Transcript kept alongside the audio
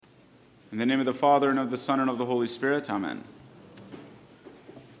In the name of the Father, and of the Son, and of the Holy Spirit. Amen.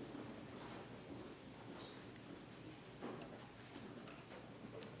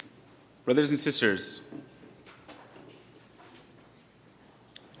 Brothers and sisters,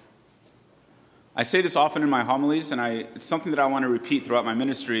 I say this often in my homilies, and it's something that I want to repeat throughout my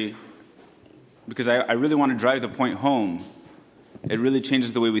ministry because I really want to drive the point home. It really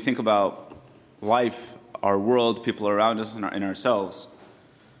changes the way we think about life, our world, people around us, and ourselves.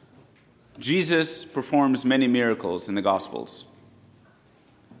 Jesus performs many miracles in the Gospels.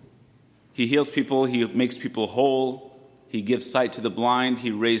 He heals people, he makes people whole, he gives sight to the blind, he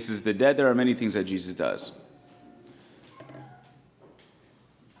raises the dead. There are many things that Jesus does.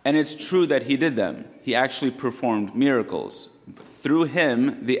 And it's true that he did them. He actually performed miracles. Through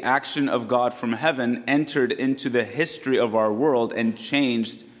him, the action of God from heaven entered into the history of our world and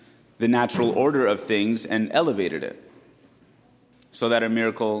changed the natural order of things and elevated it so that a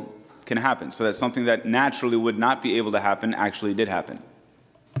miracle can happen, so that something that naturally would not be able to happen actually did happen.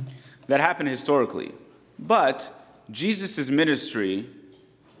 That happened historically. But Jesus' ministry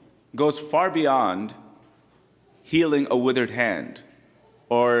goes far beyond healing a withered hand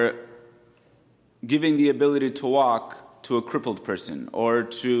or giving the ability to walk to a crippled person or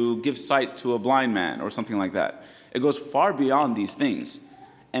to give sight to a blind man or something like that. It goes far beyond these things.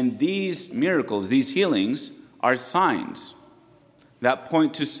 And these miracles, these healings, are signs that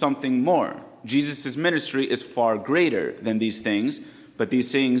point to something more. Jesus' ministry is far greater than these things, but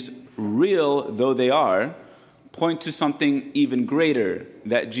these things, real though they are, point to something even greater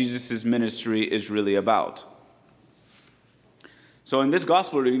that Jesus' ministry is really about. So in this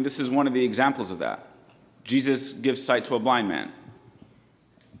gospel reading, this is one of the examples of that. Jesus gives sight to a blind man.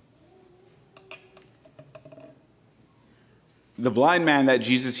 The blind man that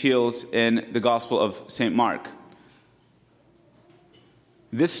Jesus heals in the Gospel of St. Mark.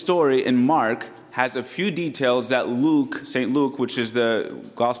 This story in Mark has a few details that St. Luke, which is the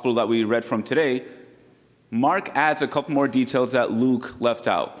Gospel that we read from today, Mark adds a couple more details that Luke left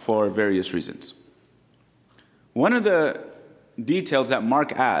out for various reasons. One of the details that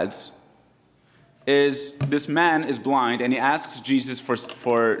Mark adds is this man is blind and he asks Jesus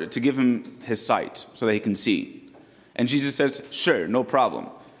to give him his sight so that he can see. And Jesus says, sure, no problem.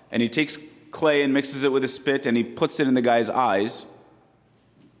 And he takes clay and mixes it with a spit and he puts it in the guy's eyes.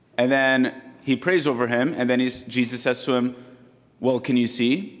 And then he prays over him and then Jesus says to him, well, can you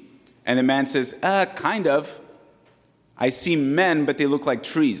see? And the man says, kind of. I see men, but they look like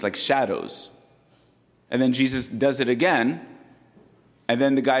trees, like shadows. And then Jesus does it again. And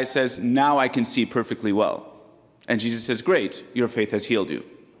then the guy says, now I can see perfectly well. And Jesus says, great, your faith has healed you.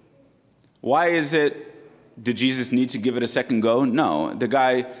 Why did Jesus need to give it a second go? No, the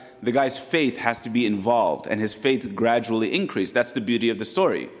guy's faith has to be involved, and his faith gradually increased. That's the beauty of the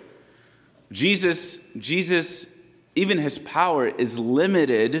story. Jesus, even his power is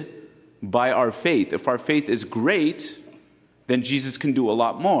limited by our faith. If our faith is great, then Jesus can do a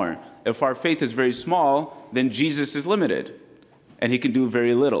lot more. If our faith is very small, then Jesus is limited. And he can do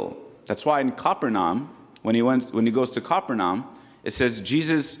very little. That's why in Capernaum, when he goes to Capernaum, it says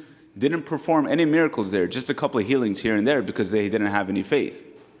Jesus didn't perform any miracles there, just a couple of healings here and there because they didn't have any faith.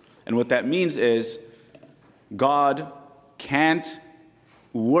 And what that means is God can't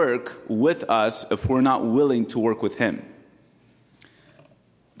work with us if we're not willing to work with him.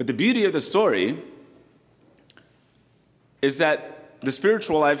 But the beauty of the story is that the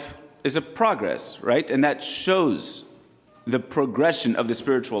spiritual life is a progress, right? And that shows the progression of the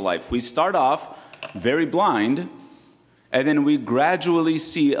spiritual life. We start off very blind, and then we gradually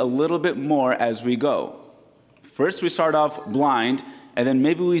see a little bit more as we go. First we start off blind, and then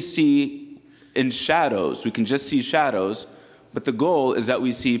maybe we see in shadows. We can just see shadows, but the goal is that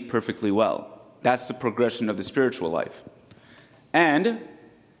we see perfectly well. That's the progression of the spiritual life. And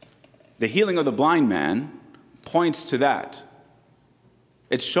the healing of the blind man points to that.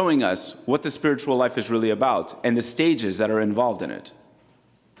 It's showing us what the spiritual life is really about and the stages that are involved in it.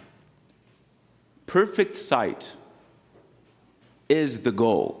 Perfect sight is the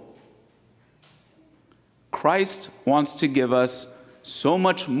goal. Christ wants to give us so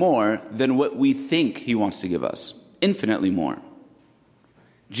much more than what we think he wants to give us, infinitely more.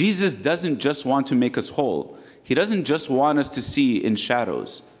 Jesus doesn't just want to make us whole. He doesn't just want us to see in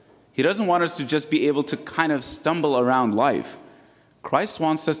shadows. He doesn't want us to just be able to kind of stumble around life. Christ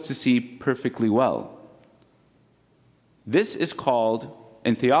wants us to see perfectly well. This is called,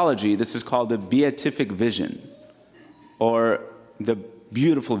 in theology, this is called the beatific vision, or the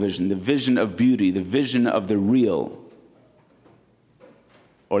beautiful vision, the vision of beauty, the vision of the real,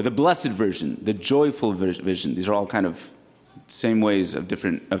 or the blessed vision, the joyful vision. These are all kind of same ways of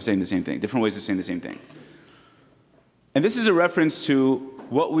saying the same thing, different ways of saying the same thing. And this is a reference to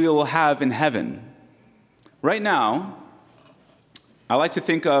what we will have in heaven. Right now, I like to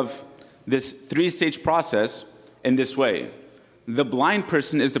think of this 3-stage process in this way. The blind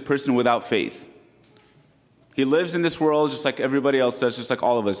person is the person without faith. He lives in this world just like everybody else does, just like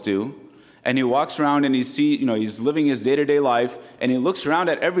all of us do. And he walks around and he's living his day-to-day life, and he looks around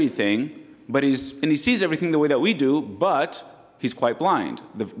at everything, and he sees everything the way that we do, but he's quite blind.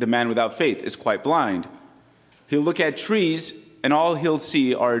 The man without faith is quite blind. He'll look at trees, and all he'll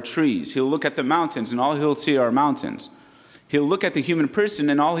see are trees. He'll look at the mountains, and all he'll see are mountains. He'll look at the human person,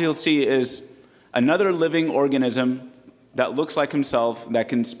 and all he'll see is another living organism that looks like himself, that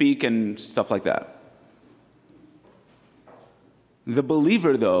can speak and stuff like that. The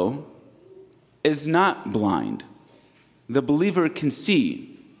believer, though, is not blind. The believer can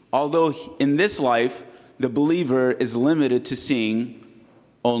see, although in this life, the believer is limited to seeing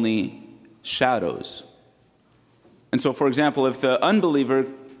only shadows. And so, for example, if the unbeliever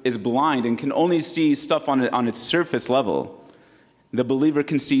is blind and can only see stuff on its surface level, the believer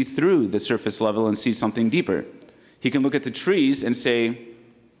can see through the surface level and see something deeper. He can look at the trees and say,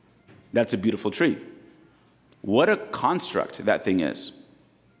 that's a beautiful tree. What a construct that thing is.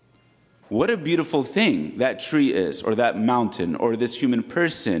 What a beautiful thing that tree is, or that mountain, or this human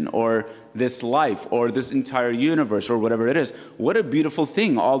person, or this life, or this entire universe, or whatever it is. What a beautiful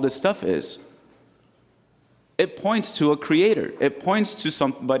thing all this stuff is. It points to a creator. It points to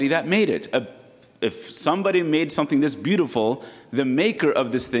somebody that made it. If somebody made something this beautiful, the maker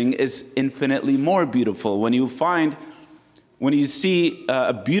of this thing is infinitely more beautiful. When you see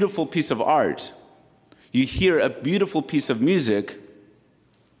a beautiful piece of art, you hear a beautiful piece of music,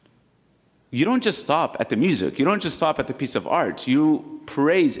 you don't just stop at the music. You don't just stop at the piece of art. You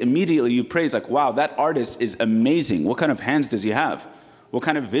praise immediately. You praise like, wow, that artist is amazing. What kind of hands does he have? What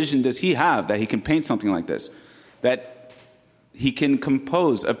kind of vision does he have that he can paint something like this? That he can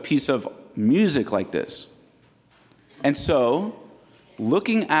compose a piece of music like this? And so,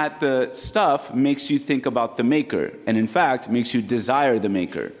 looking at the stuff makes you think about the maker, and in fact, makes you desire the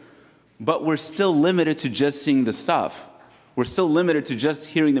maker. But we're still limited to just seeing the stuff. We're still limited to just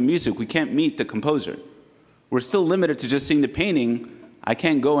hearing the music. We can't meet the composer. We're still limited to just seeing the painting. I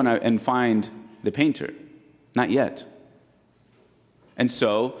can't go and find the painter. Not yet. And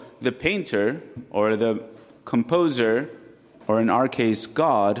so, the painter, or the composer, or in our case,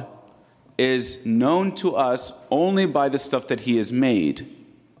 God, is known to us only by the stuff that he has made,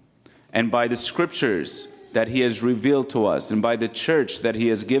 and by the scriptures that he has revealed to us, and by the church that he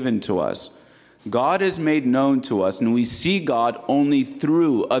has given to us. God is made known to us, and we see God only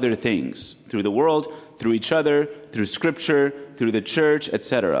through other things, through the world, through each other, through scripture, through the church,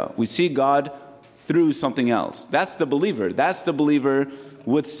 etc. We see God through something else. That's the believer. That's the believer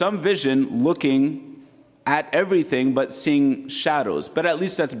with some vision, looking at everything but seeing shadows. But at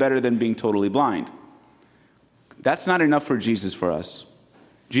least that's better than being totally blind. That's not enough for Jesus for us.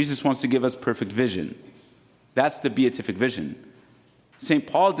 Jesus wants to give us perfect vision. That's the beatific vision. St.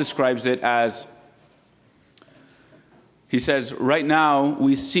 Paul describes it as, he says, right now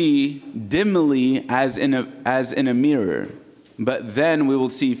we see dimly as in a mirror, but then we will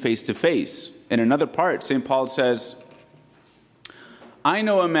see face to face. In another part, St. Paul says, I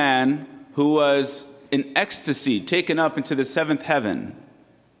know a man who was in ecstasy, taken up into the 7th heaven.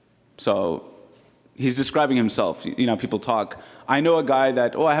 So he's describing himself. You know, people talk. I know a guy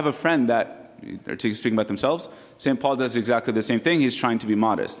that, I have a friend that, they're speaking about themselves. St. Paul does exactly the same thing. He's trying to be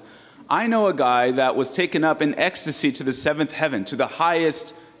modest. I know a guy that was taken up in ecstasy to the 7th heaven, to the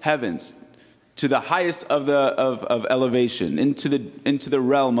highest heavens, to the highest of elevation, into the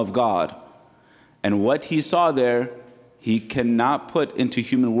realm of God. And what he saw there, he cannot put into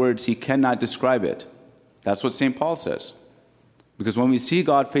human words. He cannot describe it. That's what St. Paul says. Because when we see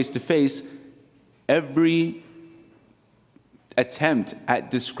God face to face, every attempt at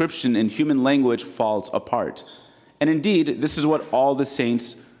description in human language falls apart. And indeed, this is what all the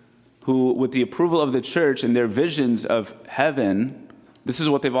saints who, with the approval of the church and their visions of heaven, this is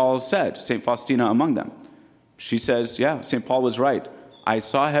what they've all said, St. Faustina among them. She says, yeah, St. Paul was right. I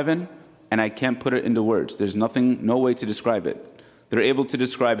saw heaven, and I can't put it into words. There's no way to describe it. They're able to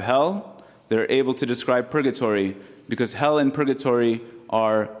describe hell. They're able to describe purgatory, because hell and purgatory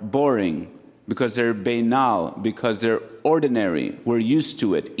are boring, because they're banal, because they're ordinary. We're used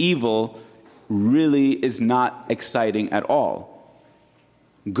to it. Evil really is not exciting at all.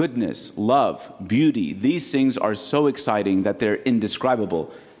 Goodness, love, beauty, these things are so exciting that they're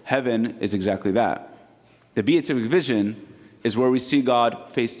indescribable. Heaven is exactly that. The beatific vision is where we see God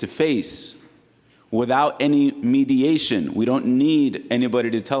face to face, without any mediation. We don't need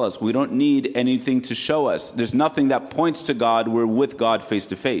anybody to tell us. We don't need anything to show us. There's nothing that points to God. We're with God face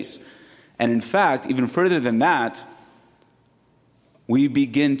to face. And in fact, even further than that, we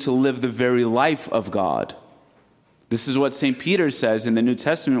begin to live the very life of God. This is what St. Peter says in the New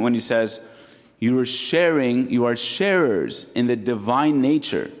Testament when he says, you are sharers in the divine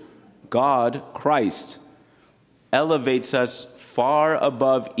nature. God, Christ, elevates us far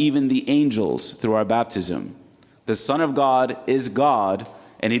above even the angels through our baptism. The Son of God is God,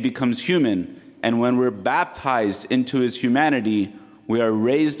 and he becomes human. And when we're baptized into his humanity, we are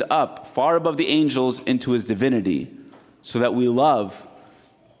raised up far above the angels into his divinity, so that we love,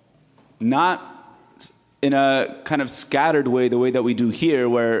 not in a kind of scattered way, the way that we do here,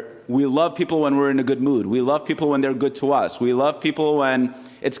 where we love people when we're in a good mood. We love people when they're good to us. We love people when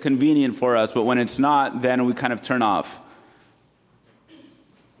it's convenient for us, but when it's not, then we kind of turn off.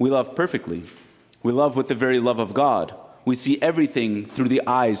 We love perfectly. We love with the very love of God. We see everything through the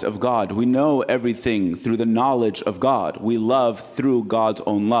eyes of God. We know everything through the knowledge of God. We love through God's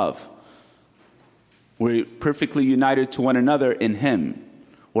own love. We're perfectly united to one another in him,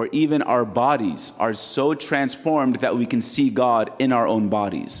 where even our bodies are so transformed that we can see God in our own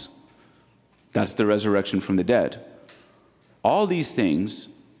bodies. That's the resurrection from the dead. All these things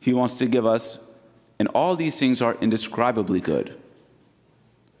he wants to give us, and all these things are indescribably good.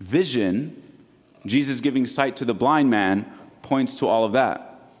 Vision, Jesus giving sight to the blind man, points to all of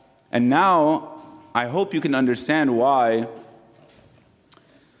that. And now, I hope you can understand why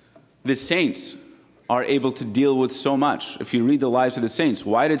the saints are able to deal with so much. If you read the lives of the saints,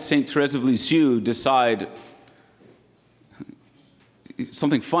 why did Saint Therese of Lisieux decide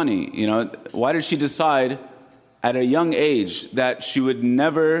something funny? Why did she decide at a young age that she would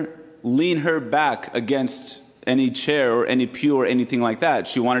never lean her back against any chair or any pew or anything like that?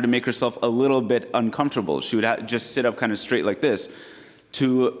 She wanted to make herself a little bit uncomfortable. She would just sit up kind of straight like this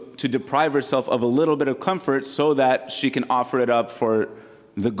to deprive herself of a little bit of comfort so that she can offer it up for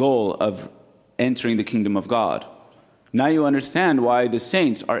the goal of entering the kingdom of God. Now you understand why the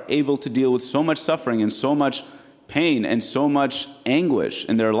saints are able to deal with so much suffering and so much pain and so much anguish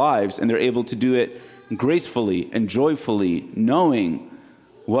in their lives, and they're able to do it gracefully and joyfully, knowing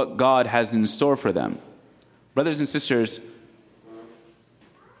what God has in store for them. Brothers and sisters,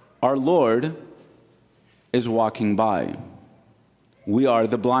 our Lord is walking by. We are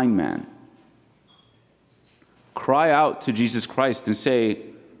the blind man. Cry out to Jesus Christ and say,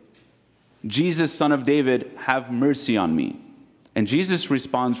 Jesus, Son of David, have mercy on me. And Jesus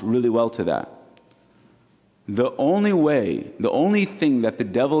responds really well to that. The only thing that the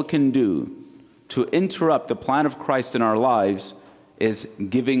devil can do to interrupt the plan of Christ in our lives is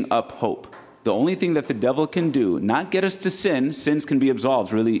giving up hope. The only thing that the devil can do, not get us to sin. Sins can be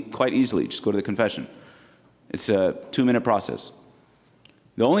absolved really quite easily. Just go to the confession. It's a 2-minute process.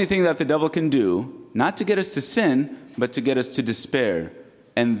 The only thing that the devil can do, not to get us to sin, but to get us to despair.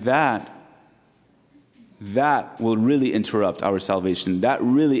 And that will really interrupt our salvation. That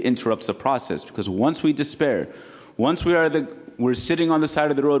really interrupts the process, because once we despair, once we're sitting on the side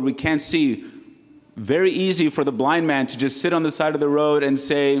of the road, we can't see. Very easy for the blind man to just sit on the side of the road and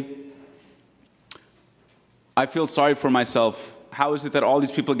say, I feel sorry for myself. How is it that all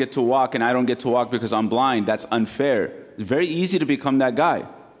these people get to walk and I don't get to walk because I'm blind? That's unfair. It's very easy to become that guy.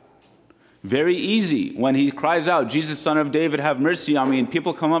 Very easy. When he cries out, Jesus, Son of David, have mercy on me, and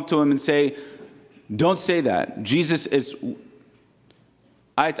people come up to him and say, don't say that. Jesus is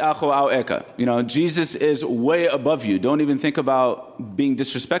Jesus is way above you. Don't even think about being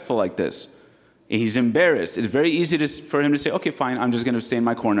disrespectful like this. He's embarrassed. It's very easy for him to say, okay, fine, I'm just going to stay in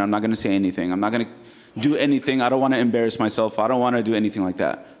my corner. I'm not going to say anything. I'm not going to do anything. I don't want to embarrass myself. I don't want to do anything like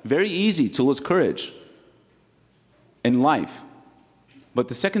that. Very easy to lose courage in life. But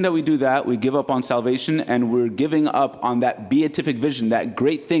the second that we do that, we give up on salvation, and we're giving up on that beatific vision, that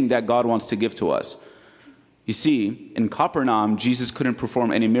great thing that God wants to give to us. You see, in Capernaum, Jesus couldn't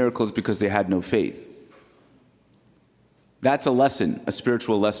perform any miracles because they had no faith. That's a lesson, a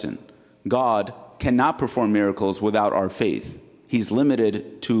spiritual lesson. God cannot perform miracles without our faith. He's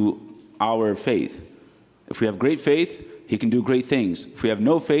limited to our faith. If we have great faith, he can do great things. If we have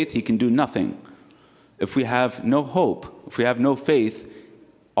no faith, he can do nothing. If we have no hope, if we have no faith,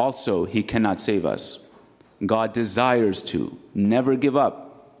 also he cannot save us. God desires to never give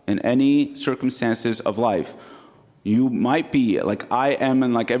up in any circumstances of life. You might be, like I am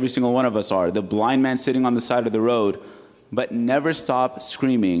and like every single one of us are, the blind man sitting on the side of the road, but never stop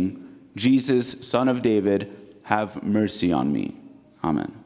screaming, Jesus, Son of David, have mercy on me. Amen.